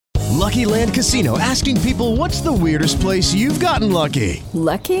Lucky Land Casino, asking people, what's the weirdest place you've gotten lucky?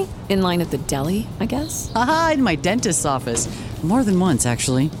 Lucky? In line at the deli, I guess? Aha, in my dentist's office. More than once,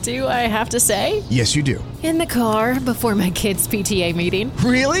 actually. Do I have to say? Yes, you do. In the car before my kids' PTA meeting.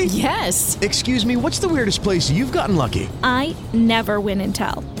 Really? Yes. Excuse me, what's the weirdest place you've gotten lucky? I never win and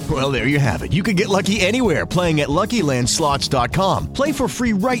tell. Well, there you have it. You can get lucky anywhere, playing at LuckyLandSlots.com. Play for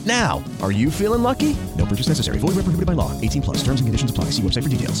free right now. Are you feeling lucky? No purchase necessary. Void where prohibited by law. 18 plus. Terms and conditions apply. See website for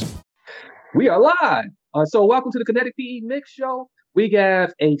details. We are live. So welcome to the Kinetic PE Mix Show. We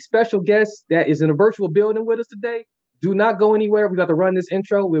have a special guest that is in a virtual building with us today. Do not go anywhere. We got to run this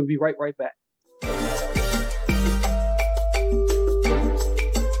intro. We'll be right back.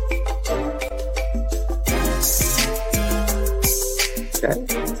 Okay.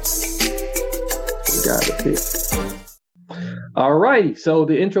 We got it here. All right. So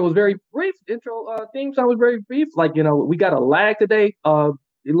the intro was very brief. Theme song was very brief. We got a lag today.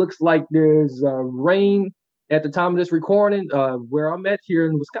 It looks like there's rain at the time of this recording where I'm at here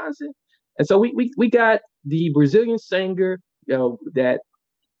in Wisconsin. And so we got the Brazilian singer, that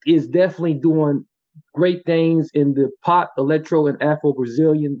is definitely doing great things in the pop, electro, and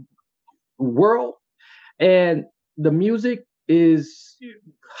Afro-Brazilian world. And the music is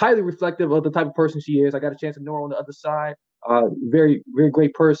highly reflective of the type of person she is. I got a chance to know her on the other side. Very, very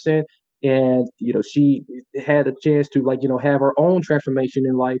great person. And, she had a chance to, have her own transformation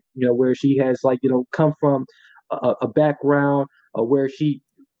in life, where she has, come from a background where she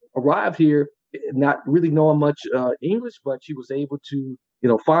arrived here not really knowing much English, but she was able to,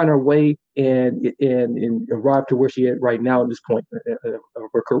 find her way and arrive to where she is right now at this point of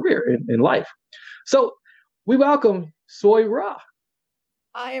her career in life. So we welcome Soy Ra.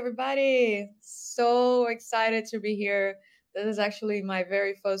 Hi, everybody. So excited to be here. This is actually my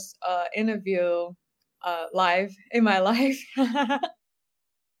very first interview live in my life.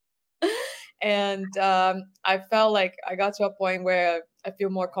 And I felt like I got to a point where I feel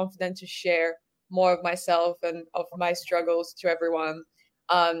more confident to share more of myself and of my struggles to everyone,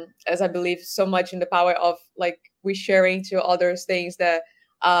 as I believe so much in the power of we sharing to others things that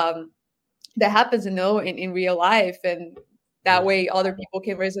happens, in real life, and that way other people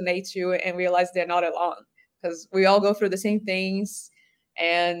can resonate to and realize they're not alone, because we all go through the same things,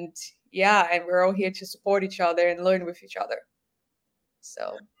 and we're all here to support each other and learn with each other.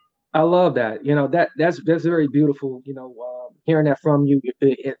 So I love that. That's very beautiful. Hearing that from you,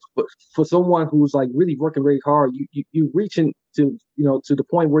 for someone who's really working very hard, you reaching to to the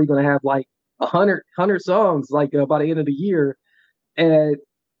point where you're going to have 100 songs by the end of the year, and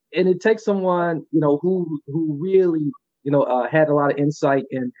it takes someone who really had a lot of insight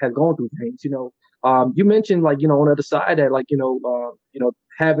and have gone through things. You mentioned on the other side that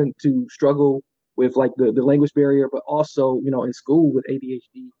having to struggle with the language barrier, but also in school with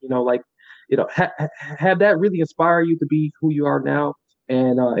ADHD. Have that really inspire you to be who you are now,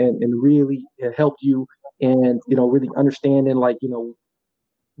 and really help you, and really understanding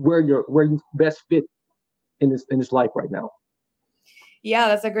where you best fit in this life right now. Yeah,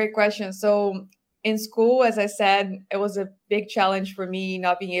 that's a great question. So in school, as I said, it was a big challenge for me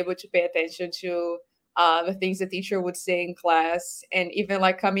not being able to pay attention to the things the teacher would say in class, and even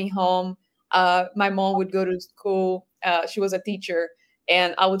coming home. My mom would go to school. She was a teacher,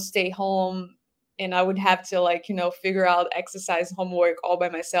 and I would stay home, and I would have to figure out exercise homework all by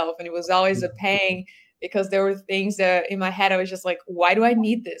myself. And it was always a pain, because there were things that in my head, I was just why do I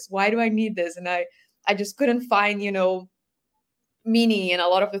need this? Why do I need this? And I just couldn't find, meaning in a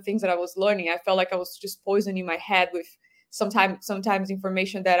lot of the things that I was learning. I felt like I was just poisoning my head with sometimes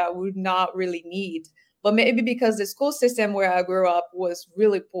information that I would not really need. But maybe because the school system where I grew up was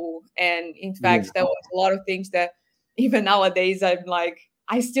really poor. And in fact, there was a lot of things that even nowadays, I'm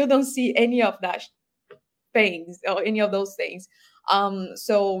I still don't see any of that things or any of those things.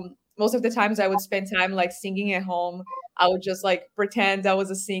 So most of the times I would spend time singing at home. I would just pretend I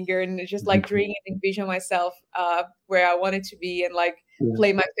was a singer and just dream and envision myself where I wanted to be, and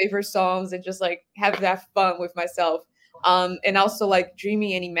play my favorite songs and just have that fun with myself. And also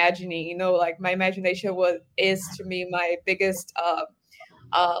dreaming and imagining, my imagination is to me my biggest,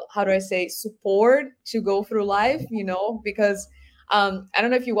 how do I say, support to go through life, because I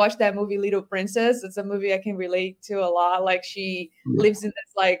don't know if you watched that movie, Little Princess. It's a movie I can relate to a lot. She lives in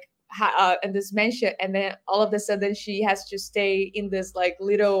this in this mansion, and then all of a sudden she has to stay in this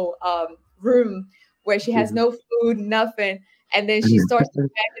little room where she has no food, nothing. And then she starts to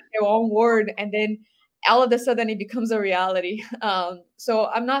imagine her own world, and then all of a sudden it becomes a reality. So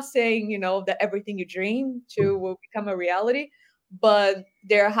I'm not saying, that everything you dream to will become a reality, but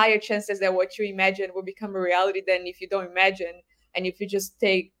there are higher chances that what you imagine will become a reality than if you don't imagine and if you just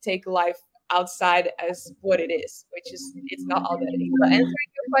take life outside as what it is, which is it's not all that it is. But answering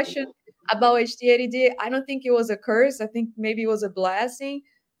your question about HDADD, I don't think it was a curse. I think maybe it was a blessing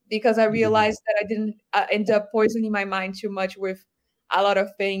because I realized that I didn't end up poisoning my mind too much with a lot of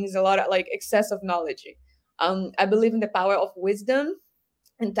things, a lot of like excessive knowledge. I believe in the power of wisdom,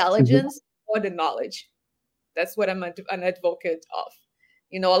 intelligence, or the knowledge. That's what I'm an advocate of.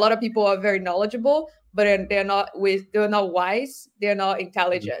 A lot of people are very knowledgeable, but they're not wise. They're not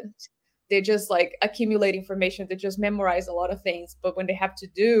intelligent. They just like accumulate information. They just memorize a lot of things. But when they have to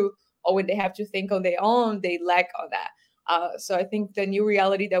do or when they have to think on their own, they lack on that. So I think the new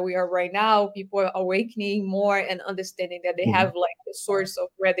reality that we are right now, people are awakening more and understanding that they have like a source of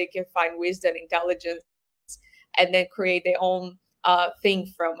where they can find wisdom, intelligence, and then create their own thing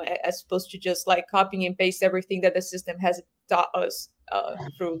from it, as opposed to just like copying and paste everything that the system has taught us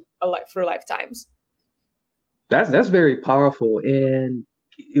through lifetimes. That's very powerful, and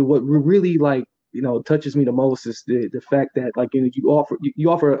what really like touches me the most is the fact that like you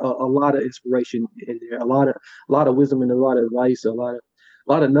offer a lot of inspiration in there, a lot of wisdom and a lot of advice, a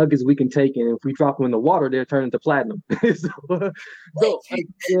lot of nuggets we can take, and if we drop them in the water, they'll turn into platinum. so That's a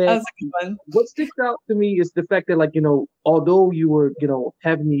good one. What sticks out to me is the fact that like although you were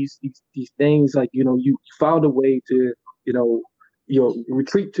having these things, like you found a way to you'll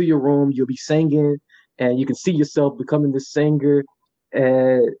retreat to your room, you'll be singing, and you can see yourself becoming this singer,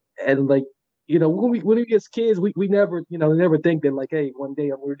 and like when we get kids, we never never think that like, hey, one day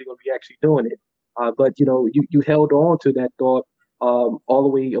I'm really going to be actually doing it, but you held on to that thought all the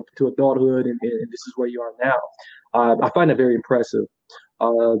way up to adulthood, and this is where you are now. I find that very impressive.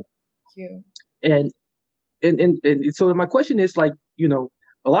 Thank you. And so my question is like,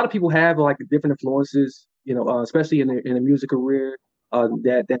 a lot of people have like different influences, especially in the music career,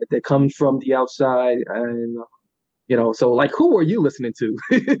 that comes from the outside, and so like, who were you listening to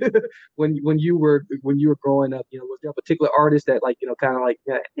when you were growing up? Was there a particular artist that like kind of like,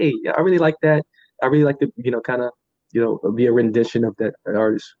 yeah, hey, I really like that. I really like to kind of be a rendition of that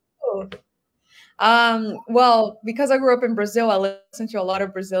artist. Well, because I grew up in Brazil, I listened to a lot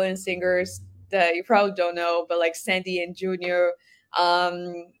of Brazilian singers that you probably don't know, but like Sandy and Junior,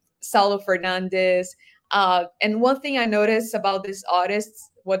 Saulo Fernandes. And one thing I noticed about these artists,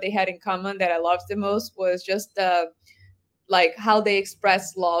 what they had in common that I loved the most was just like how they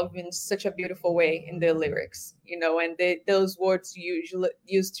express love in such a beautiful way in their lyrics, and those words usually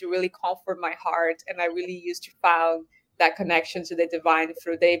used to really comfort my heart. And I really used to find that connection to the divine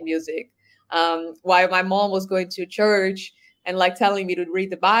through their music. While my mom was going to church and like telling me to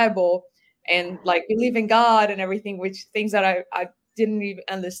read the Bible and like believe in God and everything, which things that I didn't even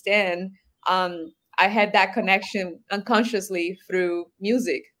understand. I had that connection unconsciously through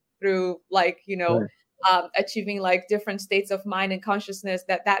music, through like, achieving like different states of mind and consciousness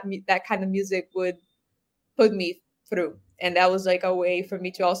that kind of music would put me through. And that was like a way for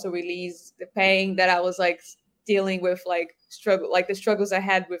me to also release the pain that I was like dealing with, like the struggles I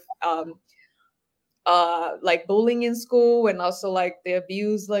had with like bullying in school, and also like the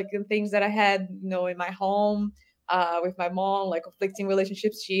abuse, like and things that I had, in my home, with my mom, like conflicting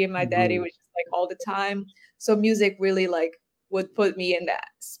relationships, she and my daddy, which is like all the time. So music really like would put me in that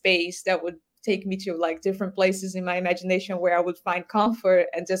space that would take me to like different places in my imagination where I would find comfort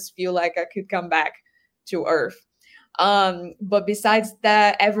and just feel like I could come back to earth. But besides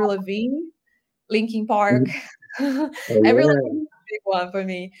that, Avril Lavigne, Linkin Park, Avril Lavigne is a big one for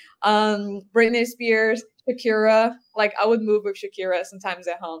me. Britney Spears, Shakira. Like I would move with Shakira sometimes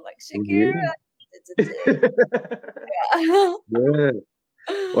at home, like Shakira. Yeah.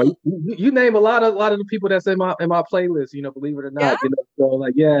 Well, you name a lot of the people that's in my playlist, believe it or not. Yeah? So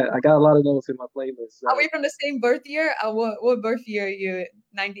like, yeah, I got a lot of those in my playlist. So. Are we from the same birth year? What birth year are you?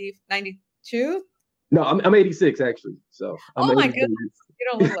 92? No, I'm 86 actually. So I'm oh my 86. goodness, you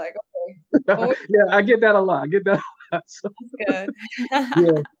don't look like okay. Yeah, I get that a lot. So, Good.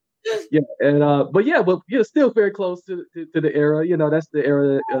 yeah, and but you're still very close to the era. That's the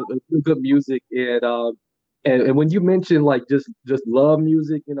era of good music, and when you mention like just love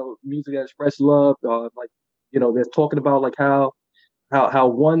music, music that express love, like they're talking about like how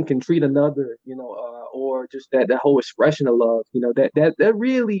one can treat another, or just that whole expression of love, that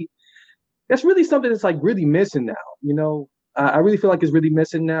really, that's really something that's like really missing now. I really feel like it's really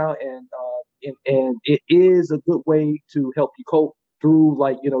missing now, and it is a good way to help you cope through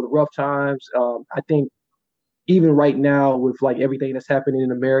like the rough times. I think even right now with like everything that's happening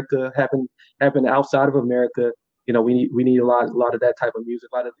in America, happening outside of America, we need a lot of that type of music.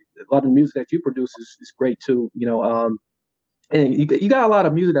 A lot of music that you produce is great too. And you got a lot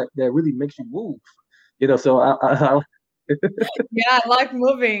of music that really makes you move. So Yeah, I like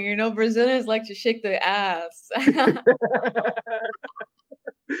moving. Brazilians like to shake their ass.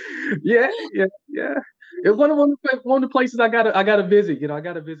 Yeah, yeah, yeah. It's one of the places I gotta visit. I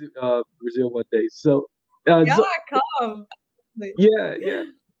gotta visit Brazil one day. So, Yeah, so come. yeah, yeah,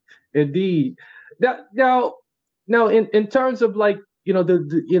 indeed. Now, in terms of like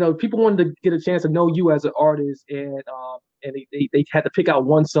people wanted to get a chance to know you as an artist, and they had to pick out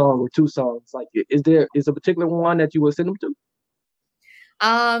one song or two songs. Like, is a particular one that you would send them to?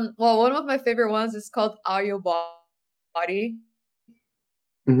 Well, one of my favorite ones is called "Are Your Body."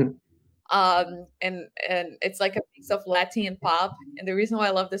 Hmm. And it's like a mix of Latin and pop. And the reason why I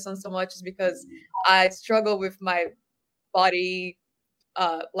love this song so much is because I struggle with my body.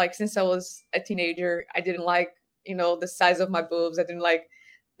 Like since I was a teenager, I didn't like the size of my boobs. I didn't like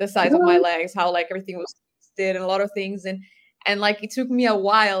the size of my What? legs, how like everything was twisted and a lot of things. And like it took me a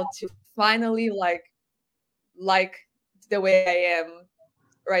while to finally like the way I am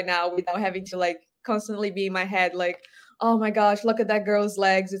right now without having to like constantly be in my head like, oh my gosh, look at that girl's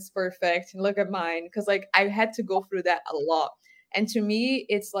legs, it's perfect, and look at mine, because like I had to go through that a lot. And to me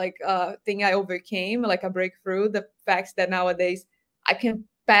it's like a thing I overcame, like a breakthrough, the fact that nowadays I can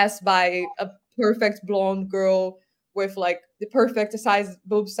pass by a perfect blonde girl with like the perfect size,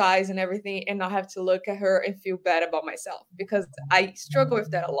 boob size and everything, and not have to look at her and feel bad about myself, because I struggle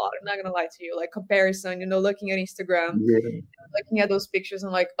with that a lot. I'm not gonna lie to you, like comparison, looking at Instagram, Yeah. looking at those pictures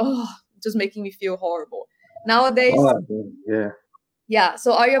and like, oh, just making me feel horrible. Nowadays, Oh, man, yeah. yeah.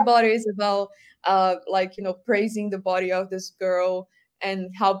 So Are Your Body is about like, praising the body of this girl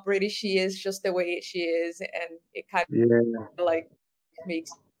and how pretty she is just the way she is. And it kind Yeah. of like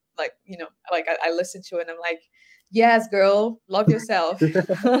makes like, like I listen to it and I'm like, yes, girl, love yourself.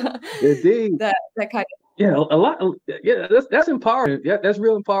 Indeed. That kind of. Yeah, a lot. Yeah, that's empowering. Yeah, that's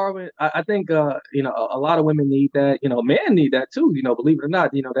real empowerment. I think a lot of women need that. Men need that too. Believe it or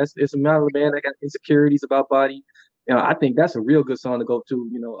not, that's it's a matter of a man that got insecurities about body. I think that's a real good song to go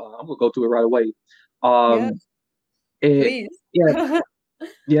to. I'm gonna go to it right away. Yes, Um, it, please. yeah,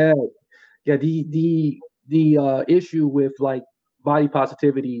 yeah, yeah. The issue with like body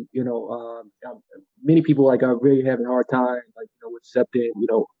positivity, many people like are really having a hard time, like accepting,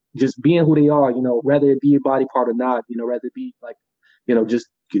 just being who they are, whether it be a body part or not, rather it be like, just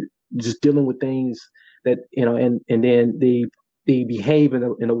dealing with things that and then they behave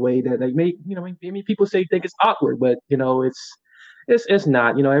in a way that like maybe people say think it's awkward, but it's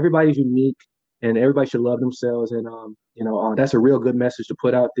not. Everybody's unique, and everybody should love themselves, and that's a real good message to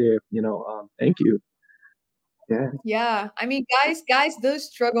put out there. Thank you. Yeah. Yeah, I mean, guys do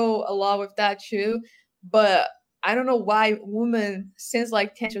struggle a lot with that too, but I don't know why women seems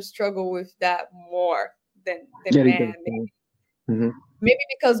like tend to struggle with that more than Yeah, they do. men. Hmm. Maybe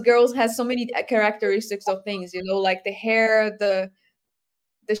because girls has so many characteristics of things, like the hair, the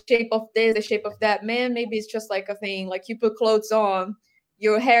shape of this, the shape of that. Man, maybe it's just like a thing, like you put clothes on,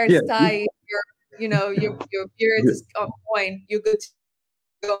 your hair Yeah. is tight, your beard is on point, you're good to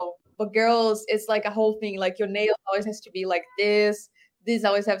go. But girls, it's like a whole thing. Like your nails always has to be like this. This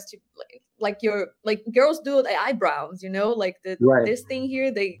always has to like your like girls do the eyebrows. Like Right. this thing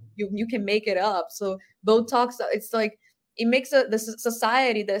here. You can make it up. So Botox, it's like it makes the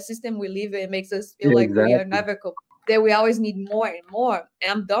society, the system we live in, makes us feel Yeah, like we are exactly. never that we always need more and more.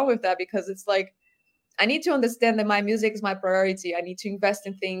 And I'm done with that, because it's like I need to understand that my music is my priority. I need to invest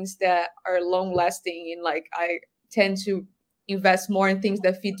in things that are long lasting. And like I tend to invest more in things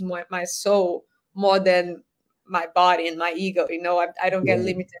that feed my soul more than my body and my ego. I don't get Yeah.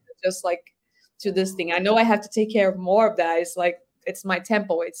 limited just like to this thing. I know I have to take care of more of that. It's like it's my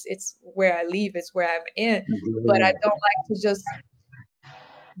temple. It's where I live. It's where I'm in. But I Yeah. don't like to just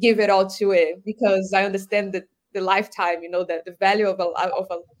give it all to it, because I understand that the lifetime, that the value of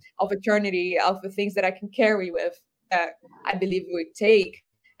eternity, of the things that I can carry with, that I believe it would take,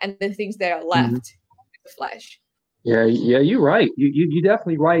 and the things that are Mhm. left with the flesh. Yeah, yeah, you're right. You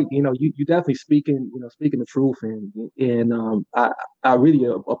definitely right. You definitely speaking the truth, and I really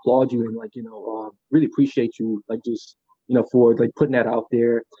applaud you, and like really appreciate you, like just for like putting that out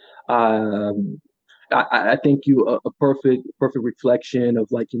there. Um, I think you a perfect reflection of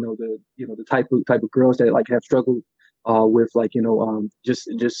like the type of girls that like have struggled with like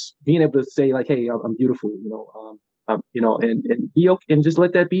just being able to say like, hey, I'm beautiful, and be okay, and just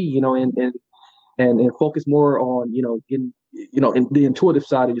let that be, and focus more on getting in the intuitive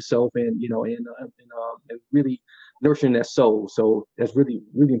side of yourself, and and really nurturing that soul. So that's really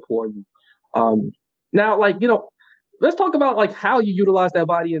important. Um, Now, like let's talk about like how you utilize that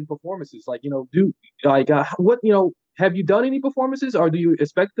body in performances. Like do like what have you done any performances, or do you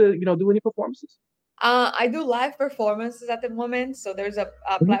expect to do any performances? I do live performances at the moment. So there's a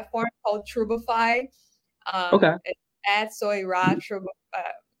Mhm. platform called Trubify. Okay. It's at Soy Ra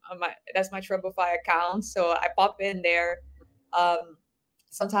that's my Trubify account. So I pop in there. Um,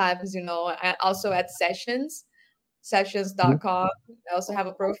 sometimes, and also at Mhm. sessions.com. I also have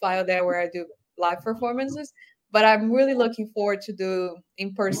a profile there where I do live performances, but I'm really looking forward to do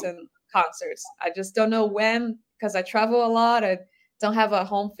in-person concerts. I just don't know when because I travel a lot. I don't have a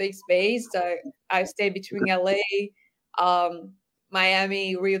home fixed base. I stay between LA, um,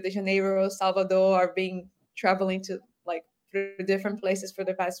 Miami, Rio de Janeiro, Salvador. I've been traveling to like through different places for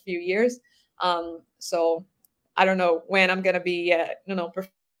the past few years. So I don't know when I'm gonna be,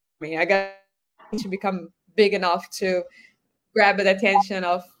 performing. I got to become big enough to grab the attention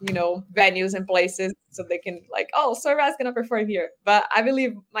of venues and places so they can like, oh, Sora's gonna perform here. But I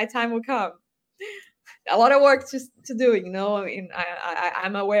believe my time will come. A lot of work to do. I mean,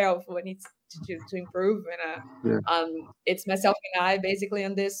 I'm aware of what needs to improve, and Yeah. it's myself and I basically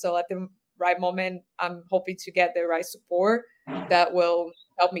on this. So at the right moment, I'm hoping to get the right support that will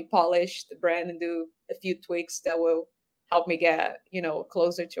help me polish the brand and do a few tweaks that will help me get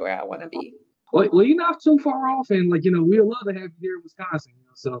closer to where I want to be. Well, you're not too far off, and like we'd love to have you here in Wisconsin.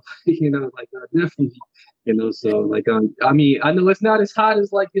 So like definitely, so like I mean, I know it's not as hot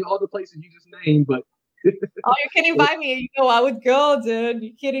as like all the places you just named, but Oh, you can invite me. I would go, dude.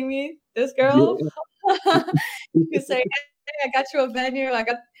 You kidding me? This girl? yeah. You say, hey, I got you a venue. I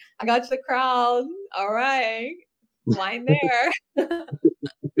got you the crowd. All right. Line there.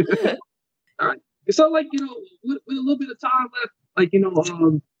 All right. So like with a little bit of time left, like you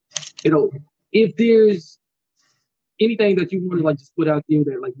know, if there's anything that you want to like just put out there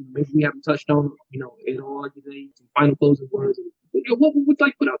that like maybe we haven't touched on, at all today, some final closing words, what would you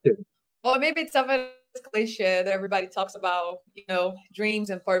like put out there? Well, maybe it's something cliche that everybody talks about, dreams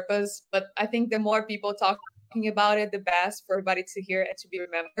and purpose. But I think the more people talking about it, the best for everybody to hear and to be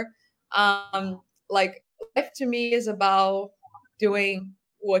remembered. Like life to me is about doing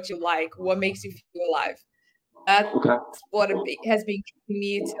what you like, what makes you feel alive. That's Okay. what has been keeping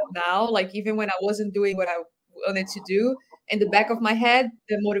me till now. Like even when I wasn't doing what I wanted to do, in the back of my head,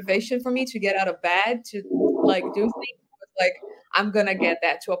 the motivation for me to get out of bed to like do things was like I'm gonna get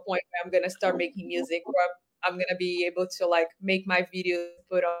that to a point where I'm gonna start making music, or I'm gonna be able to like make my videos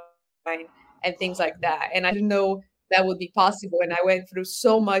put online and things like that. And I didn't know that would be possible. And I went through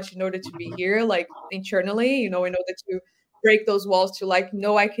so much in order to be here, like internally, in order to break those walls to like,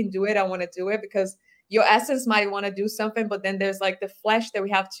 no, I can do it. I want to do it because your essence might want to do something, but then there's like the flesh that we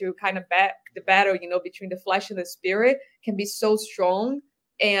have to kind of the battle, between the flesh and the spirit can be so strong.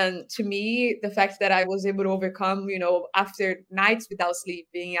 And to me, the fact that I was able to overcome, after nights without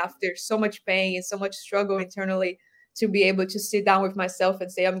sleeping, after so much pain and so much struggle internally, to be able to sit down with myself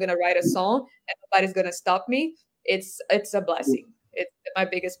and say, I'm going to write a song and nobody's going to stop me. It's a blessing. It's my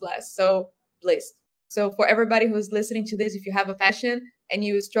biggest bless. So bliss. So for everybody who's listening to this, if you have a passion and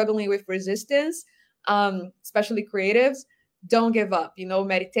you're struggling with resistance, especially creatives, don't give up.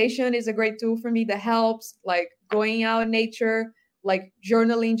 Meditation is a great tool for me that helps, like going out in nature, like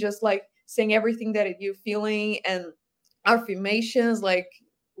journaling, just like saying everything that you're feeling, and affirmations, like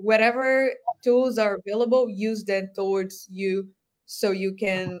whatever tools are available, use them towards you so you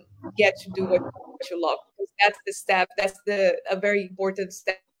can get to do what you love. Because that's the step, a very important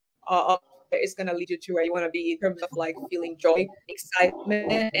step that is going to lead you to where you want to be in terms of like feeling joy,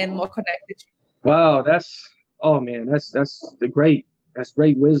 excitement, and more connected to. Wow, oh man, that's great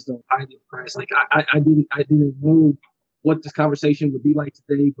wisdom. Highly impressed. Like I didn't know what this conversation would be like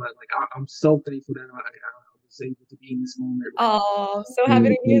today, but like I'm so thankful that I was able to be in this moment. Oh, so happy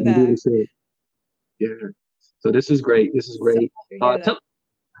to hear And do that. this shit. Yeah. So this is great. This is So great. happy to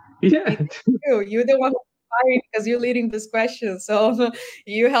hear that. Yeah. You're the one who's because you're leading this question. So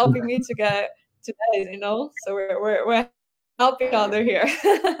you're helping me to get today, So we're helping each other here.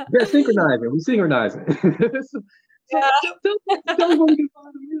 Yeah, synchronizing. We synchronizing. So Yeah. tell us where we can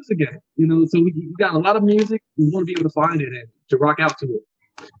find the music at. So we got a lot of music. We want to be able to find it and to rock out to it.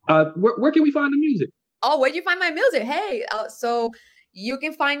 Where can we find the music? Oh, where'd you find my music? Hey, so you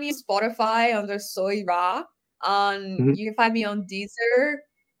can find me on Spotify under Soy Ra. You can find me on Deezer,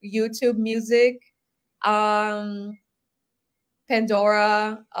 YouTube Music,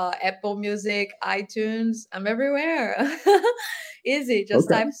 Pandora, Apple Music, iTunes. I'm everywhere. Easy. Just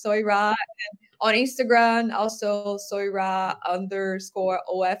type Soy Ra. And on Instagram, also Soyra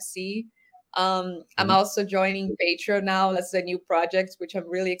 _OFC. I'm also joining Patreon now. That's a new project, which I'm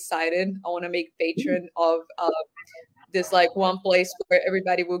really excited. I want to make Patreon of this like one place where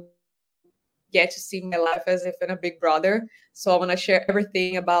everybody will get to see my life as if in a big brother. So I want to share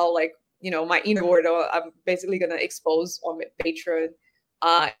everything about like my inner world. I'm basically going to expose on my Patreon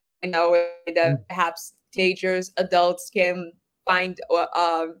in a way that perhaps teenagers, adults can find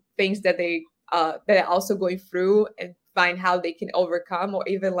things that that are also going through and find how they can overcome or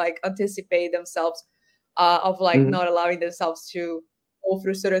even like anticipate themselves of like not allowing themselves to go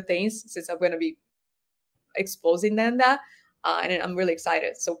through certain things, since I'm going to be exposing them that. And I'm really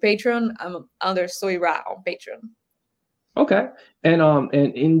excited. So Patreon, I'm under Soy Ra on Patreon. Okay. And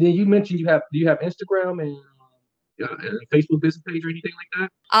then you mentioned do you have Instagram and Facebook business page or anything like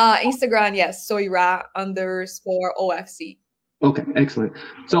that? Instagram, yes, Soy Ra _OFC. Okay, excellent.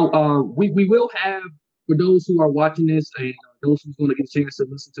 So we will have, for those who are watching this and those who's going to get a chance to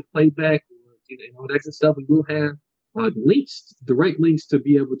listen to playback and all that good stuff, we will have links, direct links to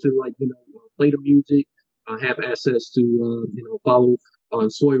be able to play the music, have access to follow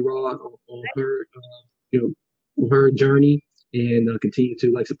Soy Ra on her her journey, and continue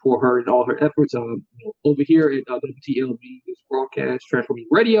to support her in all her efforts. Over here at WTLB, this broadcast Transforming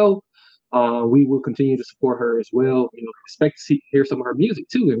Radio, we will continue to support her as well. Expect to hear some of her music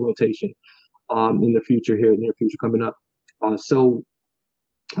too in rotation in the future, here in the near future coming up. So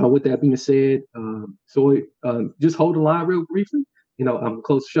with that being said, Soy, just hold the line real briefly. I'm gonna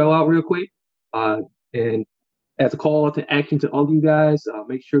close the show out real quick. And as a call to action to all of you guys,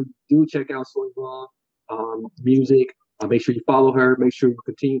 make sure you do check out Soy Ra music. Make sure you follow her. Make sure you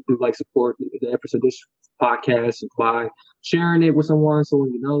continue to support the efforts of this podcast by sharing it with someone,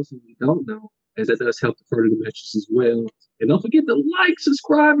 someone you don't know, as that does help to further the message as well. And don't forget to like,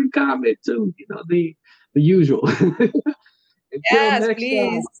 subscribe, and comment too. The usual. Yes,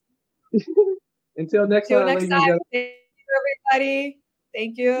 please. Until next time. Thank you, everybody.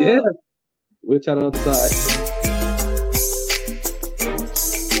 Thank you. Yeah. We'll chat on the side.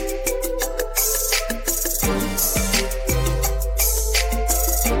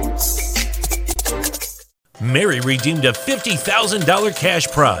 Mary redeemed a $50,000 cash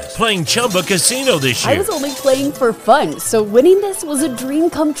prize playing Chumba Casino this year. I was only playing for fun, so winning this was a dream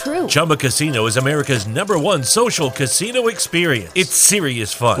come true. Chumba Casino is America's #1 social casino experience. It's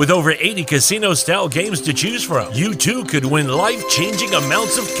serious fun. With over 80 casino-style games to choose from, you too could win life-changing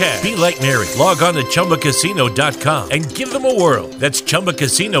amounts of cash. Be like Mary. Log on to ChumbaCasino.com and give them a whirl. That's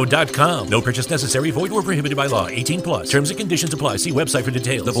ChumbaCasino.com. No purchase necessary. Void where prohibited by law. 18+. Terms and conditions apply. See website for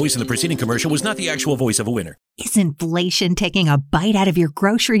details. The voice in the preceding commercial was not the actual voice of a winner. Is inflation taking a bite out of your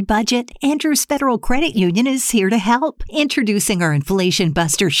grocery budget? Andrews Federal Credit Union is here to help. Introducing our Inflation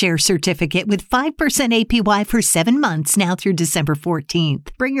Buster Share Certificate with 5% APY for 7 months now through December 14th.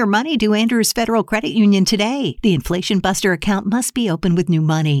 Bring your money to Andrews Federal Credit Union today. The Inflation Buster account must be open with new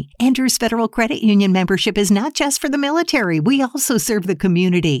money. Andrews Federal Credit Union membership is not just for the military. We also serve the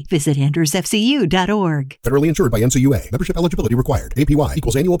community. Visit andrewsfcu.org. Federally insured by NCUA. Membership eligibility required. APY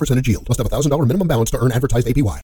equals annual percentage yield. Must have $1,000 minimum balance to earn advertised APY.